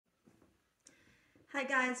Hi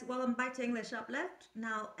guys, welcome back to English Uplift.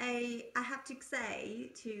 Now, I have to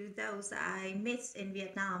say to those that I missed in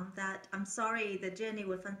Vietnam that I'm sorry, the journey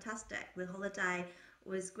was fantastic. The holiday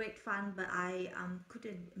was great fun, but I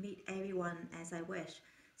couldn't meet everyone as I wish.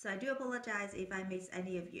 So I do apologize if I miss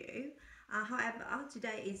any of you. However,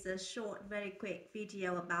 today is a short, very quick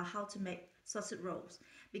video about how to make sausage rolls.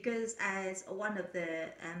 Because as one of the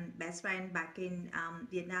best friend back in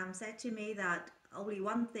Vietnam said to me that only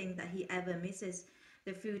one thing that he ever misses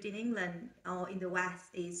the food in England or in the West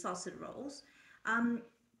is sausage rolls. Um,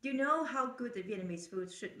 you know how good the Vietnamese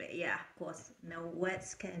food should be. Yeah, of course, no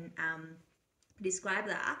words can describe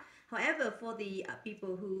that. However, for the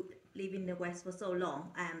people who live in the West for so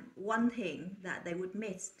long, one thing that they would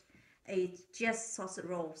miss is just sausage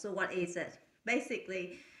roll. So what is it?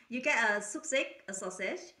 Basically, you get a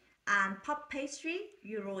sausage, and puff pastry.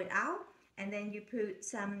 You roll it out, and then you put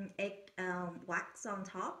some egg wax on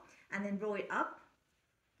top, and then roll it up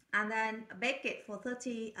and then bake it for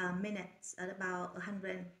 30 minutes at about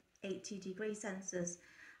 180 degrees Celsius.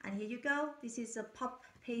 And here you go. This is a pop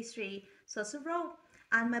pastry sausage roll,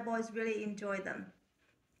 and my boys really enjoy them.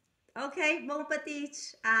 Okay, bon appetit,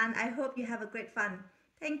 and I hope you have a great fun.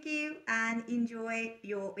 Thank you, and enjoy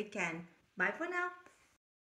your weekend. Bye for now.